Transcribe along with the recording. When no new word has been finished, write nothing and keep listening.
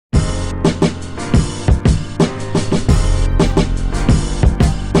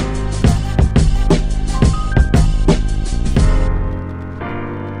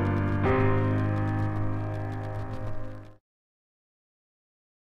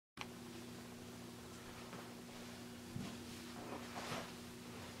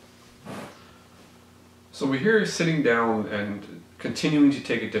So we're here sitting down and continuing to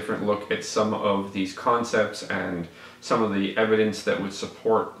take a different look at some of these concepts and some of the evidence that would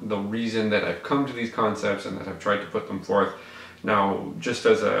support the reason that I've come to these concepts and that I've tried to put them forth. Now, just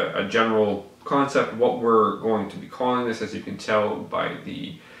as a general concept, what we're going to be calling this, as you can tell by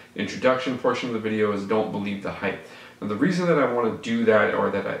the introduction portion of the video, is don't believe the hype. And the reason that I want to do that,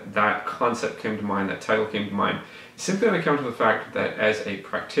 or that that concept came to mind, that title came to mind, is simply on account of the fact that as a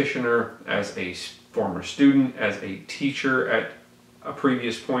practitioner, as a former student, as a teacher at a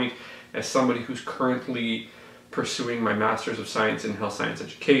previous point, as somebody who's currently pursuing my Master's of Science in Health Science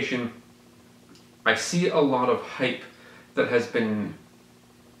Education, I see a lot of hype that has been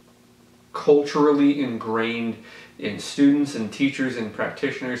culturally ingrained in students and teachers and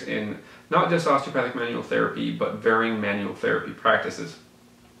practitioners in not just osteopathic manual therapy, but varying manual therapy practices.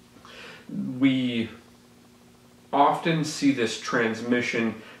 We often see this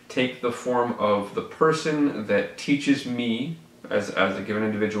transmission take the form of the person that teaches me as a given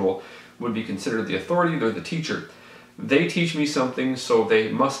individual would be considered the authority. They're the teacher. They teach me something, so they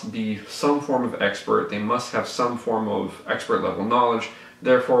must be some form of expert. They must have some form of expert level knowledge.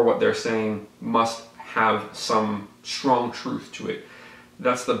 Therefore, what they're saying must have some strong truth to it.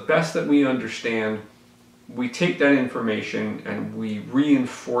 That's the best that we understand. We take that information and we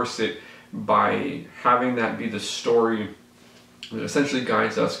reinforce it by having that be the story that essentially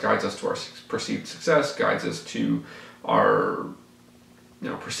guides us to our perceived success, guides us to our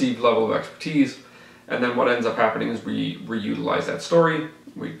perceived level of expertise. And then what ends up happening is we reutilize that story,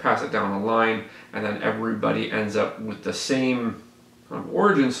 we pass it down the line, and then everybody ends up with the same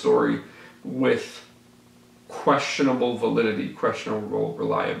origin story with questionable validity, questionable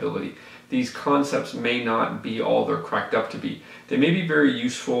reliability. These concepts may not be all they're cracked up to be. They may be very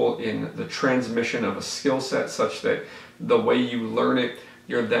useful in the transmission of a skill set such that the way you learn it,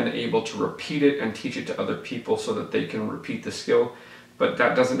 you're then able to repeat it and teach it to other people so that they can repeat the skill. But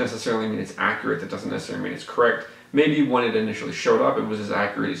that doesn't necessarily mean it's accurate, that doesn't necessarily mean it's correct. Maybe when it initially showed up, it was as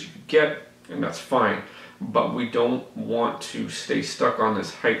accurate as you could get, and that's fine. But we don't want to stay stuck on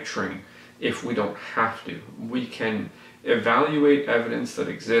this hype train if we don't have to. We can evaluate evidence that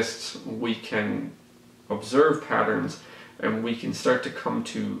exists, we can observe patterns, and we can start to come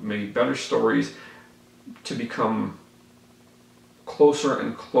to maybe better stories to become closer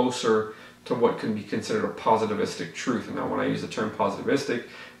and closer to what can be considered a positivistic truth. And now when I use the term positivistic,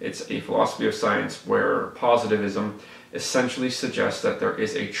 it's a philosophy of science where positivism essentially suggests that there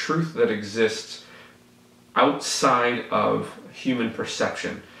is a truth that exists outside of human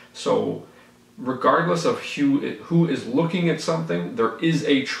perception. So regardless of who is looking at something, there is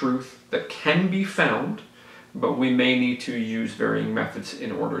a truth that can be found, but we may need to use varying methods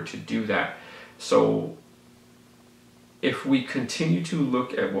in order to do that. So if we continue to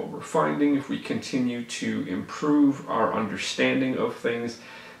look at what we're finding, if we continue to improve our understanding of things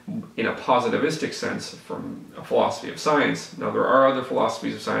in a positivistic sense from a philosophy of science. Now there are other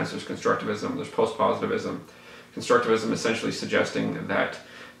philosophies of science. There's constructivism, there's post-positivism. Constructivism essentially suggesting that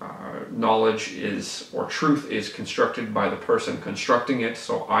knowledge or truth is constructed by the person constructing it.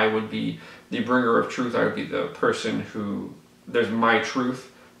 So I would be the bringer of truth. I would be the person who, there's my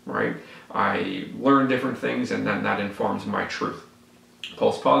truth, right? I learn different things and then that informs my truth.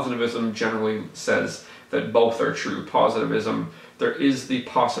 Post-positivism generally says that both are true. Positivism, there is the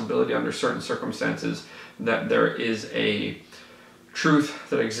possibility under certain circumstances that there is a truth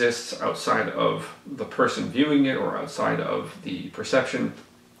that exists outside of the person viewing it or outside of the perception.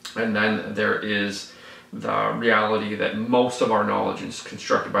 And then there is the reality that most of our knowledge is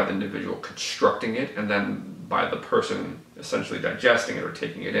constructed by the individual constructing it and then by the person essentially digesting it or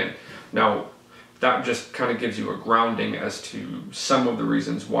taking it in. Now, that just kind of gives you a grounding as to some of the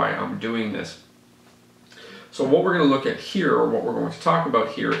reasons why I'm doing this. So what we're going to look at here, or what we're going to talk about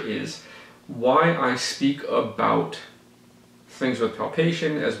here, is why I speak about things with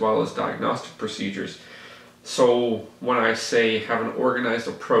palpation as well as diagnostic procedures. So when I say have an organized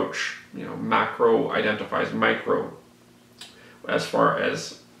approach, macro identifies micro as far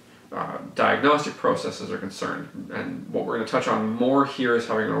as diagnostic processes are concerned. And what we're going to touch on more here is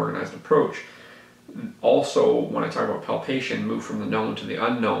having an organized approach. Also, when I talk about palpation, move from the known to the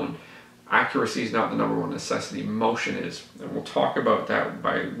unknown. Accuracy is not the number one necessity, motion is. And we'll talk about that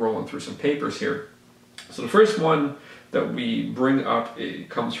by rolling through some papers here. So the first one that we bring up, it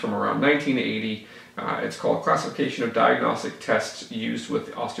comes from around 1980. It's called Classification of Diagnostic Tests Used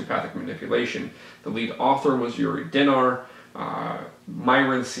with Osteopathic Manipulation. The lead author was Yuri Dinar.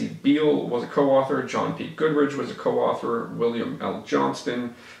 Myron C. Beale was a co-author. John P. Goodridge was a co-author. William L.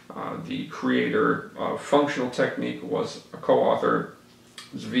 Johnston, the creator of functional technique, was a co-author.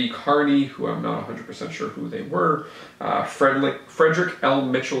 V. Carney, who I'm not 100% sure who they were, Frederick L.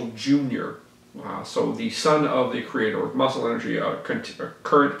 Mitchell Jr., so the son of the creator of muscle energy, a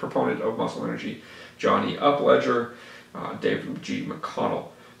current proponent of muscle energy, John E. Upledger, David G. McConnell.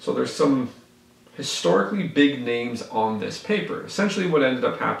 So there's some historically big names on this paper. Essentially what ended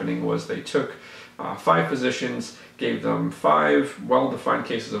up happening was they took 5 physicians, gave them 5 well-defined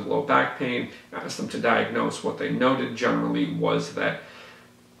cases of low back pain, asked them to diagnose. What they noted generally was that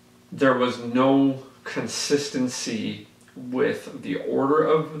there was no consistency with the order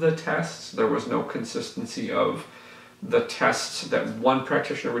of the tests. There was no consistency of the tests that one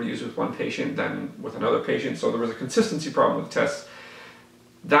practitioner would use with one patient than with another patient. So there was a consistency problem with the tests.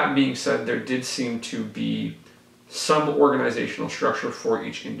 That being said, there did seem to be some organizational structure for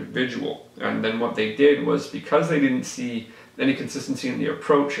each individual. And then what they did was, because they didn't see any consistency in the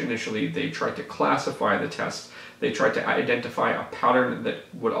approach initially, they tried to classify the tests. They tried to identify a pattern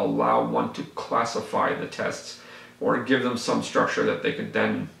that would allow one to classify the tests or give them some structure that they could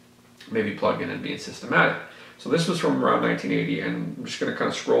then maybe plug in and be systematic. So this was from around 1980, and I'm just going to kind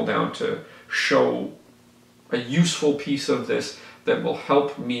of scroll down to show a useful piece of this that will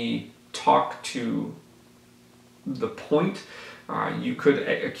help me talk to the point. You could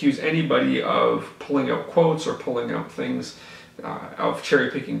accuse anybody of pulling out quotes or pulling out things, of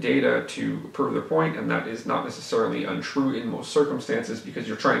cherry-picking data to prove their point, and that is not necessarily untrue in most circumstances, because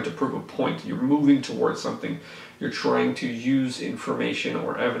you're trying to prove a point. You're moving towards something. You're trying to use information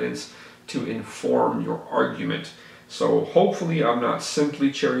or evidence to inform your argument. So hopefully I'm not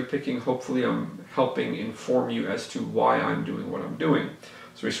simply cherry-picking. Hopefully I'm helping inform you as to why I'm doing what I'm doing.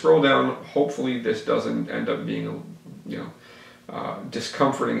 So we scroll down. Hopefully this doesn't end up being,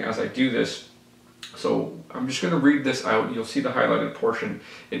 discomforting as I do this. So I'm just going to read this out. You'll see the highlighted portion.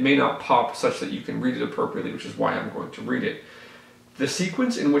 It may not pop such that you can read it appropriately, which is why I'm going to read it. The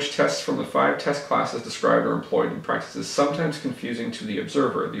sequence in which tests from the 5 test classes described are employed in practice is sometimes confusing to the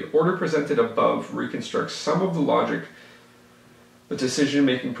observer. The order presented above reconstructs some of the logic the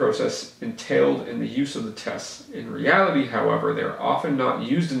decision-making process entailed in the use of the tests. In reality, however, they are often not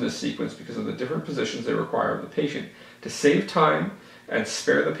used in this sequence because of the different positions they require of the patient. To save time and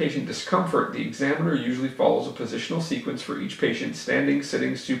spare the patient discomfort, the examiner usually follows a positional sequence for each patient: standing,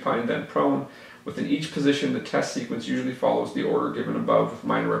 sitting, supine, then prone. Within each position, the test sequence usually follows the order given above, with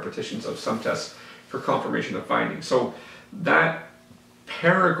minor repetitions of some tests for confirmation of findings. So that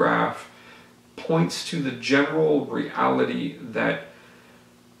paragraph points to the general reality that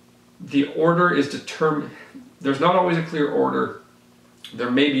the order is determined. There's not always a clear order. There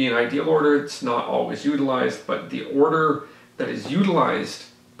may be an ideal order. It's not always utilized, but the order that is utilized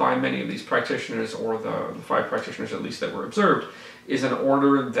by many of these practitioners, or the 5 practitioners at least that were observed, is an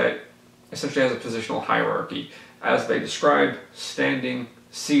order that essentially has a positional hierarchy. As they describe: standing,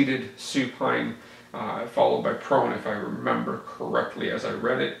 seated, supine, followed by prone, if I remember correctly as I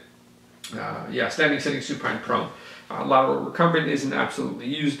read it. Standing, sitting, supine, prone. Lateral recumbent isn't absolutely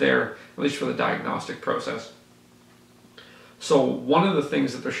used there, at least for the diagnostic process. So one of the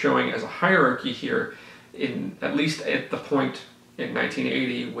things that they're showing as a hierarchy here, at least at the point in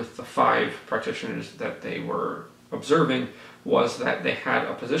 1980 with the 5 practitioners that they were observing, was that they had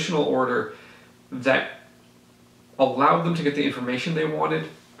a positional order that allowed them to get the information they wanted,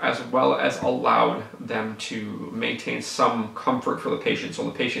 as well as allowed them to maintain some comfort for the patient, so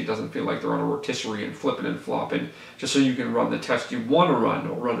the patient doesn't feel like they're on a rotisserie and flipping and flopping just so you can run the test you want to run,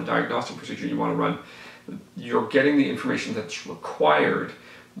 or run the diagnostic procedure you want to run. You're getting the information that's required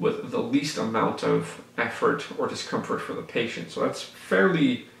with the least amount of effort or discomfort for the patient. So that's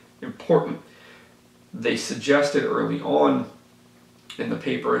fairly important. They suggested early on in the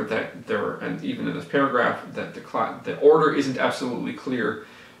paper that and even in this paragraph, that the order isn't absolutely clear.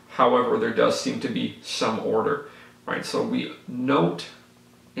 However, there does seem to be some order, right? So we note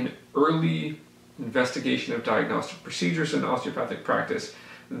in early investigation of diagnostic procedures in osteopathic practice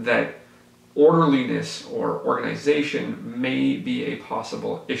that orderliness or organization may be a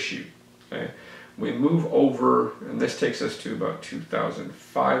possible issue. Okay? We move over, and this takes us to about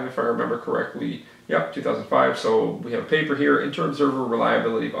 2005, if I remember correctly. Yep, 2005. So we have a paper here: Inter-Observer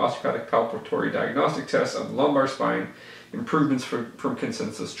Reliability of Osteopathic Palpatory Diagnostic Tests of the Lumbar Spine, Improvements from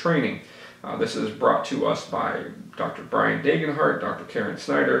Consensus Training. This is brought to us by Dr. Brian Dagenhart, Dr. Karen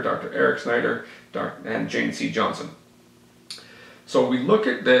Snyder, Dr. Eric Snyder, and Jane C. Johnson. So we look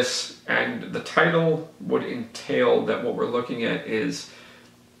at this, and the title would entail that what we're looking at is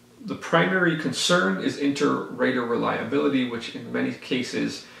the primary concern is inter-rater reliability, which in many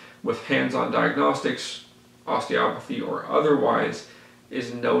cases with hands-on diagnostics, osteopathy or otherwise,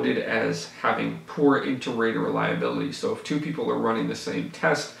 is noted as having poor inter-rater reliability. So if two people are running the same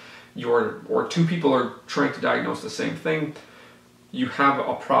test, or two people are trying to diagnose the same thing, you have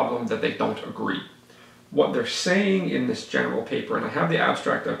a problem that they don't agree. What they're saying in this general paper, and I have the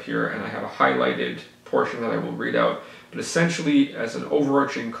abstract up here and I have a highlighted portion that I will read out, but essentially as an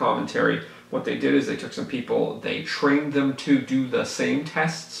overarching commentary, what they did is they took some people, they trained them to do the same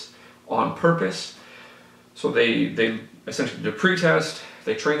tests on purpose. So they essentially did a pre-test,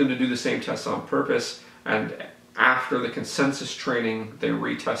 they trained them to do the same tests on purpose, and after the consensus training, they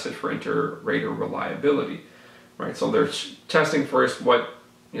retested for inter-rater reliability. Right? So they're testing first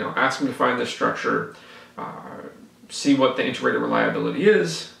ask them to find this structure, see what the inter-rater reliability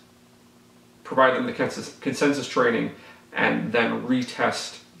is, provide them the consensus training, and then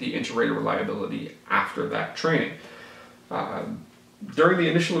retest the inter-rater reliability after that training. During the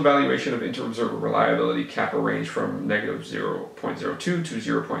initial evaluation of inter-observer reliability, kappa ranged from negative 0.02 to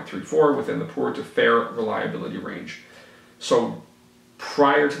 0.34 within the poor to fair reliability range. So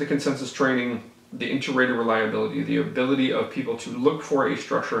prior to the consensus training, the inter-rater reliability, the ability of people to look for a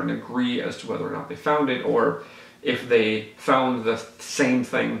structure and agree as to whether or not they found it, or if they found the same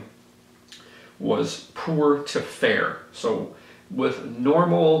thing, was poor to fair. So with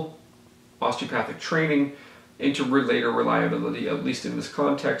normal osteopathic training, inter-rater reliability, at least in this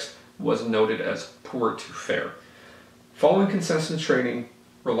context, was noted as poor to fair. Following consensus training,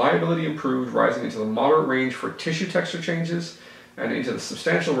 reliability improved, rising into the moderate range for tissue texture changes and into the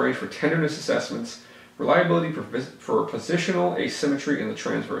substantial range for tenderness assessments. Reliability for positional asymmetry in the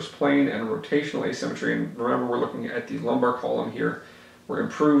transverse plane and rotational asymmetry, and remember we're looking at the lumbar column here, were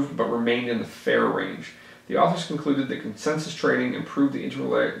improved but remained in the fair range. The authors concluded that consensus training improved the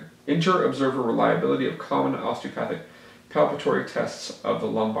inter-observer reliability of common osteopathic palpatory tests of the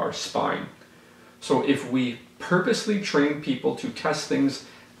lumbar spine. So if we purposely train people to test things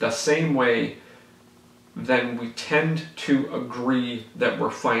the same way, then we tend to agree that we're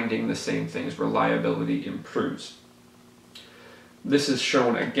finding the same things. Reliability improves. This is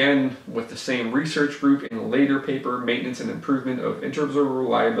shown again with the same research group in a later paper, Maintenance and Improvement of Inter-Observer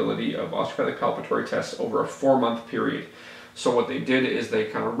Reliability of Osteopathic Palpatory Tests over a 4-month period. So what they did is they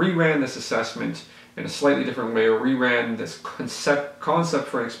kind of reran this assessment in a slightly different way, or reran this concept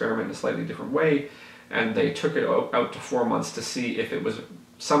for an experiment in a slightly different way, and they took it out to 4 months to see if it was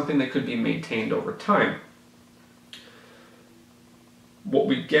something that could be maintained over time. What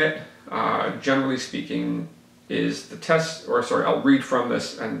we get, generally speaking, is the test, I'll read from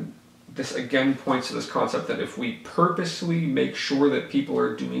this, and this again points to this concept that if we purposely make sure that people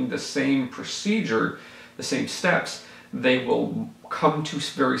are doing the same procedure, the same steps, they will come to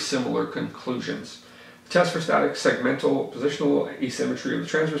very similar conclusions. The test for static segmental positional asymmetry of the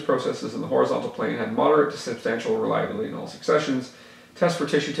transverse processes in the horizontal plane had moderate to substantial reliability in all successions. Test for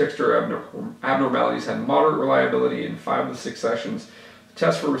tissue texture abnormalities had moderate reliability in 5 of the 6 sessions. The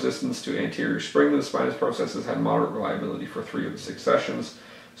test for resistance to anterior spring of the spinous processes had moderate reliability for 3 of the 6 sessions.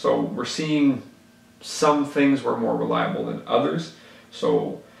 So we're seeing some things were more reliable than others.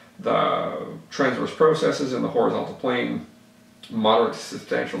 So the transverse processes in the horizontal plane, moderate to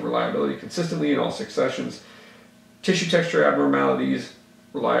substantial reliability consistently in all 6 sessions. Tissue texture abnormalities,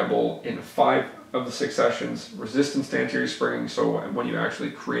 reliable in 5 of the 6 sessions. Resistance to anterior springing, so when you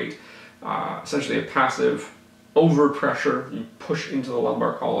actually create essentially a passive overpressure, you push into the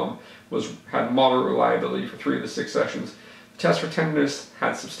lumbar column, had moderate reliability for 3 of the 6 sessions. The test for tenderness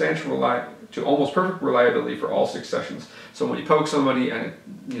had substantial to almost perfect reliability for all 6 sessions. So when you poke somebody and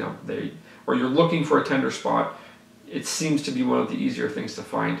or you're looking for a tender spot, it seems to be one of the easier things to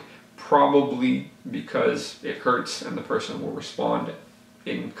find, probably because it hurts and the person will respond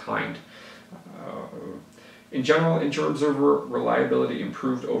in kind. In general, inter-observer reliability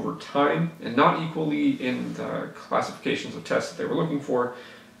improved over time, and not equally in the classifications of tests that they were looking for.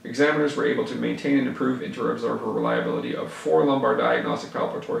 Examiners were able to maintain and improve inter-observer reliability of 4 lumbar diagnostic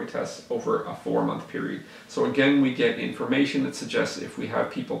palpatory tests over a 4-month period. So again, we get information that suggests if we have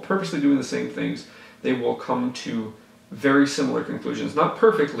people purposely doing the same things, they will come to very similar conclusions. Not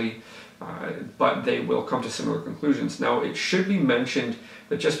perfectly, but they will come to similar conclusions. Now, it should be mentioned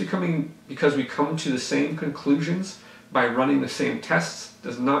that just because we come to the same conclusions by running the same tests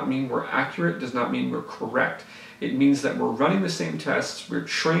does not mean we're accurate, does not mean we're correct. It means that we're running the same tests, we're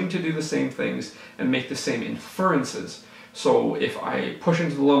trained to do the same things, and make the same inferences. So if I push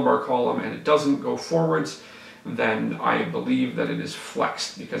into the lumbar column and it doesn't go forwards, then I believe that it is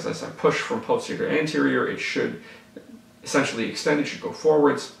flexed, because as I push from posterior to anterior, it should essentially extend, it should go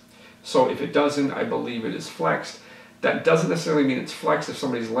forwards. So if it doesn't, I believe it is flexed. That doesn't necessarily mean it's flexed if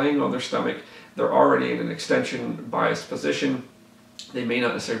somebody's laying on their stomach, they're already in an extension biased position. They may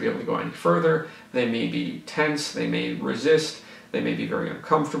not necessarily be able to go any further. They may be tense, they may resist, they may be very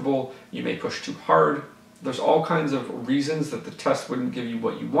uncomfortable, you may push too hard. There's all kinds of reasons that the test wouldn't give you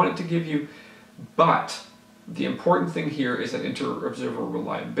what you want it to give you, but the important thing here is that inter-observer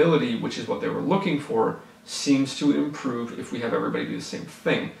reliability, which is what they were looking for, seems to improve if we have everybody do the same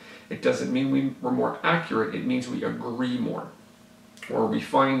thing. It doesn't mean we're more accurate, it means we agree more, or we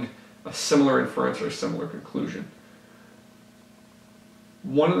find a similar inference or a similar conclusion.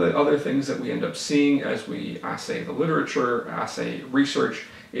 One of the other things that we end up seeing as we assay the literature, assay research,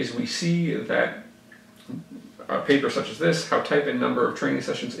 is we see that a paper such as this, how type and number of training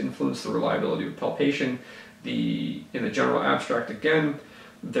sessions influence the reliability of palpation. In the general abstract again,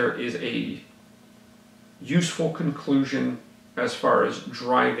 there is a useful conclusion as far as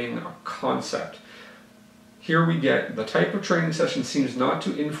driving a concept. Here we get the type of training session seems not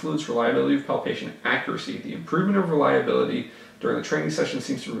to influence reliability of palpation accuracy. The improvement of reliability during the training session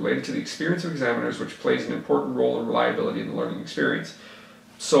seems to be related to the experience of examiners, which plays an important role in reliability in the learning experience.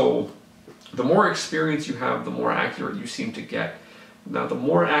 So the more experience you have, the more accurate you seem to get. Now, the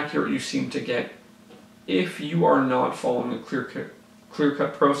more accurate you seem to get, if you are not following a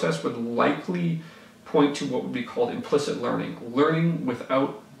clear-cut process, would likely point to what would be called implicit learning. Learning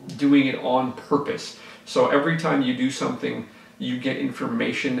without doing it on purpose. So every time you do something, you get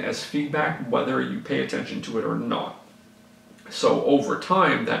information as feedback, whether you pay attention to it or not. So over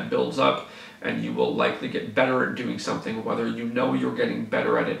time, that builds up, and you will likely get better at doing something, whether you know you're getting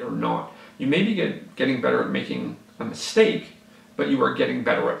better at it or not. You may be getting better at making a mistake, but you are getting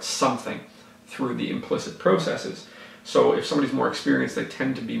better at something through the implicit processes. So if somebody's more experienced, they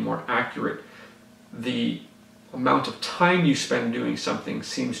tend to be more accurate. The amount of time you spend doing something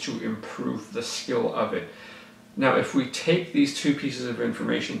seems to improve the skill of it. Now, if we take these two pieces of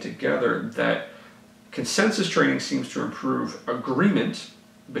information together, that consensus training seems to improve agreement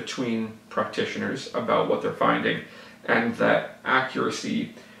between practitioners about what they're finding, and that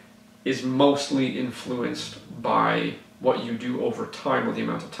accuracy is mostly influenced by what you do over time or the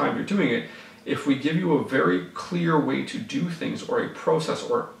amount of time you're doing it. If we give you a very clear way to do things, or a process,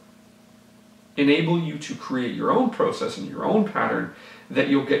 or enable you to create your own process and your own pattern, that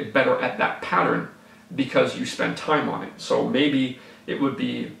you'll get better at that pattern because you spend time on it. So maybe it would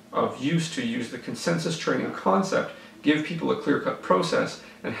be of use to use the consensus training concept, give people a clear-cut process,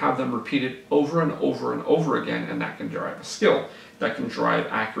 and have them repeat it over and over and over again, and that can drive a skill. That can drive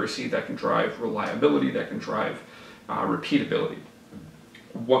accuracy, that can drive reliability, that can drive repeatability.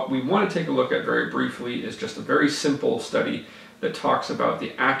 What we want to take a look at very briefly is just a very simple study that talks about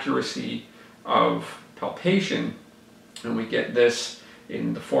the accuracy of palpation, and we get this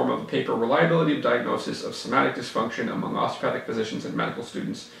in the form of a paper, Reliability of Diagnosis of Somatic Dysfunction Among Osteopathic Physicians and Medical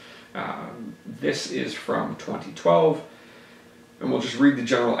Students. This is from 2012, and we'll just read the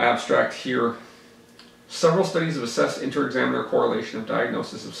general abstract here. Several studies have assessed inter-examiner correlation of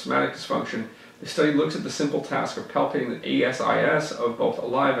diagnosis of somatic dysfunction. The study looks at the simple task of palpating the ASIS of both a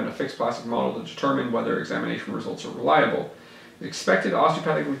live and a fixed plastic model to determine whether examination results are reliable. It's expected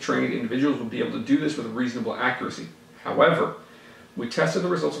osteopathically trained individuals will be able to do this with reasonable accuracy. However, we tested the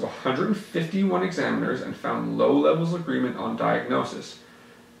results of 151 examiners and found low levels of agreement on diagnosis.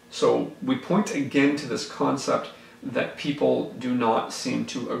 So we point again to this concept that people do not seem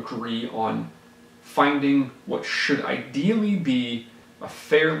to agree on finding what should ideally be a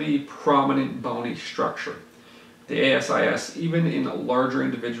fairly prominent bony structure. The ASIS, even in larger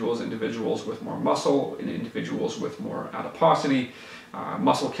individuals, individuals with more muscle, in individuals with more adiposity,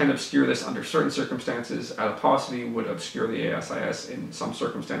 muscle can obscure this under certain circumstances. Adiposity would obscure the ASIS in some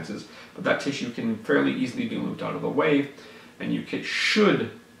circumstances, but that tissue can fairly easily be moved out of the way, and you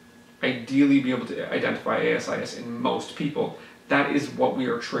should ideally be able to identify ASIS in most people. That is what we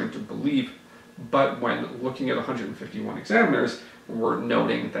are trained to believe, but when looking at 151 examiners, we're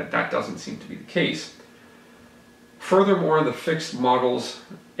noting that that doesn't seem to be the case. Furthermore, the fixed models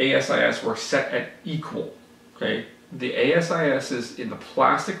ASIS were set at equal. Okay, the ASISs in the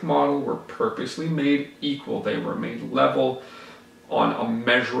plastic model were purposely made equal. They were made level on a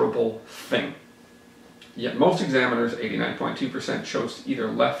measurable thing. Yet most examiners, 89.2%, chose either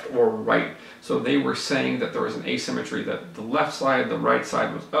left or right. So they were saying that there was an asymmetry, that the left side, the right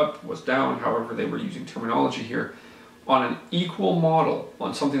side was up, was down, however they were using terminology here. On an equal model,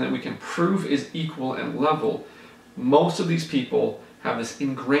 on something that we can prove is equal and level, most of these people have this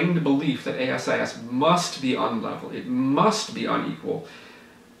ingrained belief that ASIS must be unlevel, it must be unequal,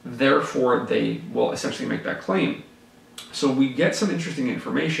 therefore they will essentially make that claim. So we get some interesting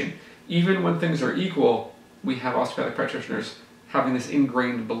information. Even when things are equal, we have osteopathic practitioners having this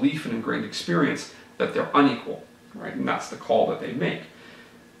ingrained belief and ingrained experience that they're unequal. right? And that's the call that they make.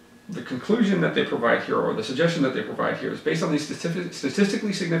 The conclusion that they provide here, or the suggestion that they provide here, is based on these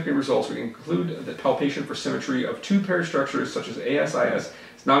statistically significant results. We conclude that palpation for symmetry of two paired structures, such as ASIS,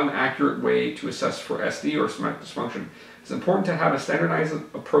 is not an accurate way to assess for SD or somatic dysfunction. It's important to have a standardized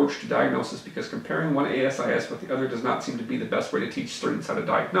approach to diagnosis because comparing one ASIS with the other does not seem to be the best way to teach students how to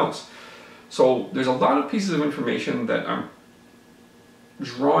diagnose. So there's a lot of pieces of information that I'm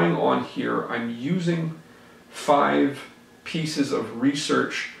drawing on here. I'm using 5 pieces of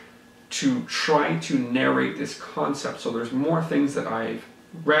research to try to narrate this concept. So there's more things that I've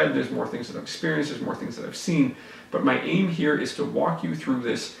read, there's more things that I've experienced, there's more things that I've seen, but my aim here is to walk you through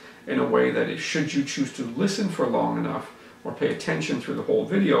this in a way that should you choose to listen for long enough or pay attention through the whole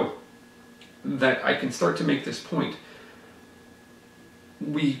video, that I can start to make this point.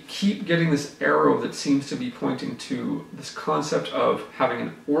 We keep getting this arrow that seems to be pointing to this concept of having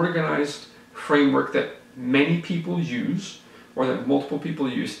an organized framework that many people use, or that multiple people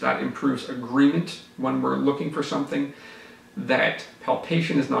use, that improves agreement when we're looking for something, that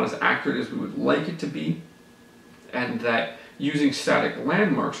palpation is not as accurate as we would like it to be, and that using static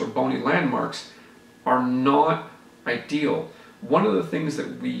landmarks or bony landmarks are not ideal. One of the things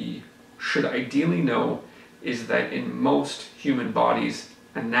that we should ideally know is that in most human bodies,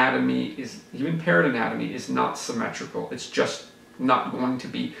 anatomy is, even paired anatomy, is not symmetrical. It's just not going to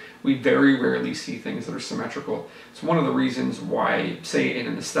be. We very rarely see things that are symmetrical. It's one of the reasons why, say, in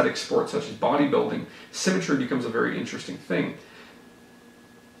an aesthetic sport such as bodybuilding, symmetry becomes a very interesting thing.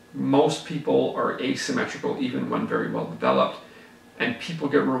 Most people are asymmetrical even when very well developed, and people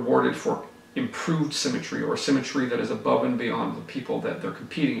get rewarded for improved symmetry, or symmetry that is above and beyond the people that they're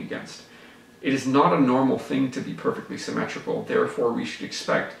competing against. It is not a normal thing to be perfectly symmetrical. Therefore, we should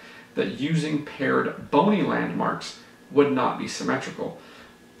expect that using paired bony landmarks would not be symmetrical.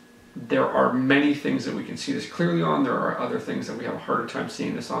 There are many things that we can see this clearly on. There are other things that we have a harder time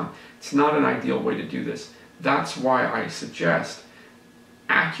seeing this on. It's not an ideal way to do this. That's why I suggest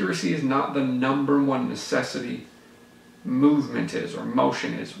accuracy is not the #1 necessity. Movement is, or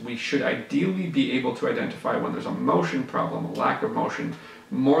motion is. We should ideally be able to identify when there's a motion problem, a lack of motion,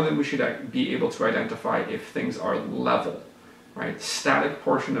 more than we should be able to identify if things are level, right? Static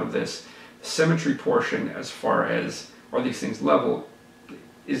portion of this, symmetry portion, as far as are these things level,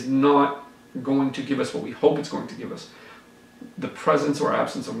 is not going to give us what we hope it's going to give us. The presence or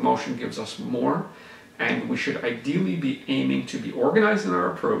absence of motion gives us more, and we should ideally be aiming to be organized in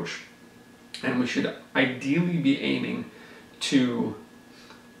our approach, and we should ideally be aiming to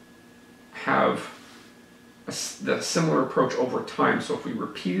have the similar approach over time. So if we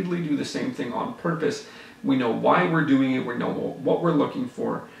repeatedly do the same thing on purpose, we know why we're doing it, we know what we're looking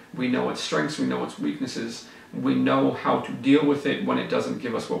for, we know its strengths, we know its weaknesses, we know how to deal with it when it doesn't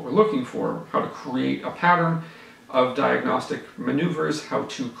give us what we're looking for, how to create a pattern of diagnostic maneuvers, how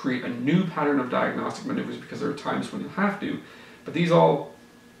to create a new pattern of diagnostic maneuvers, because there are times when you have to. But these all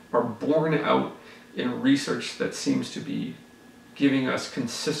are borne out in research that seems to be giving us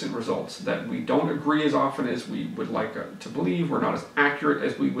consistent results, that we don't agree as often as we would like to believe, we're not as accurate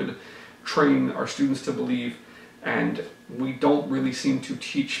as we would train our students to believe, and we don't really seem to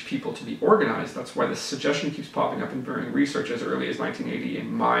teach people to be organized. That's why this suggestion keeps popping up in varying research as early as 1980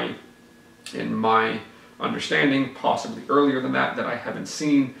 in my understanding, possibly earlier than that I haven't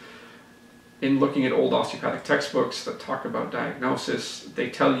seen. In looking at old osteopathic textbooks that talk about diagnosis, they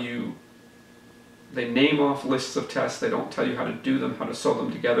name off lists of tests. They don't tell you how to do them, how to sew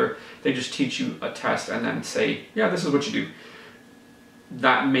them together. They just teach you a test and then say, yeah, this is what you do.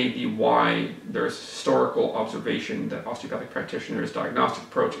 That may be why there's historical observation that osteopathic practitioners' diagnostic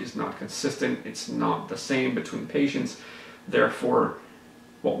approach is not consistent. It's not the same between patients. Therefore,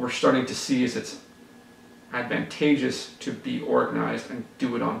 what we're starting to see is it's advantageous to be organized and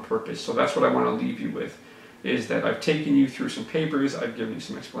do it on purpose. So that's what I want to leave you with, is that I've taken you through some papers, I've given you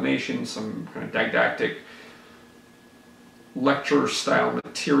some explanations, some kind of didactic lecture style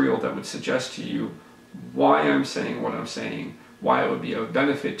material that would suggest to you why I'm saying what I'm saying, why it would be of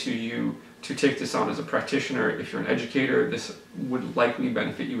benefit to you to take this on as a practitioner. If you're an educator, this would likely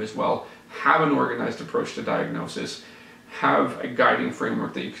benefit you as well. Have an organized approach to diagnosis. Have a guiding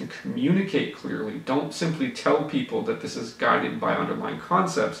framework that you can communicate clearly. Don't simply tell people that this is guided by underlying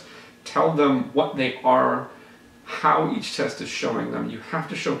concepts. Tell them what they are, how each test is showing them. You have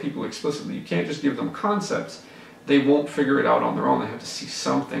to show people explicitly. You can't just give them concepts. They won't figure it out on their own. They have to see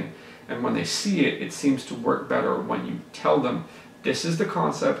something. And when they see it, it seems to work better when you tell them, this is the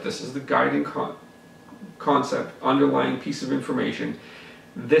concept, this is the guiding concept, underlying piece of information.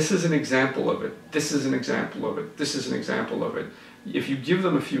 This is an example of it. This is an example of it. This is an example of it. If you give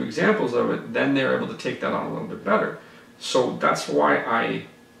them a few examples of it, then they're able to take that on a little bit better. So that's why I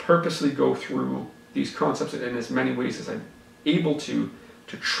purposely go through these concepts in as many ways as I'm able to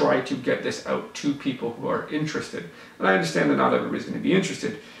try to get this out to people who are interested. And I understand that not everybody's going to be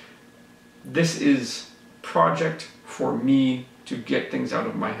interested. This is a project for me to get things out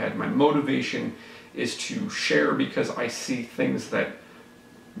of my head. My motivation is to share because I see things that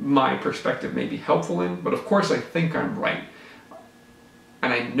my perspective may be helpful in, but of course I think I'm right.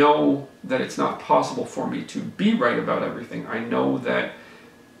 And I know that it's not possible for me to be right about everything. I know that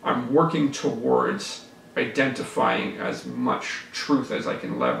I'm working towards identifying as much truth as I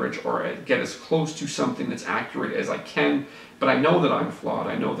can leverage, or get as close to something that's accurate as I can. But I know that I'm flawed.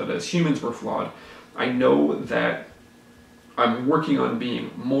 I know that as humans we're flawed. I know that I'm working on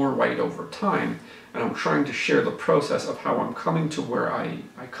being more right over time, and I'm trying to share the process of how I'm coming to where I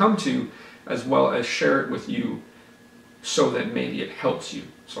come to, as well as share it with you so that maybe it helps you.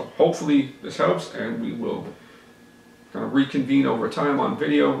 So hopefully this helps, and we will kind of reconvene over time on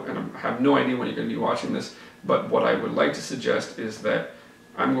video, and I have no idea when you're going to be watching this, but what I would like to suggest is that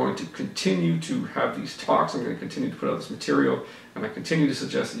I'm going to continue to have these talks, I'm going to continue to put out this material, and I continue to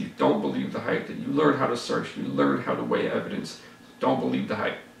suggest that you don't believe the hype, that you learn how to search, you learn how to weigh evidence. Don't believe the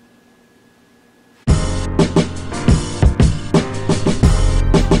hype.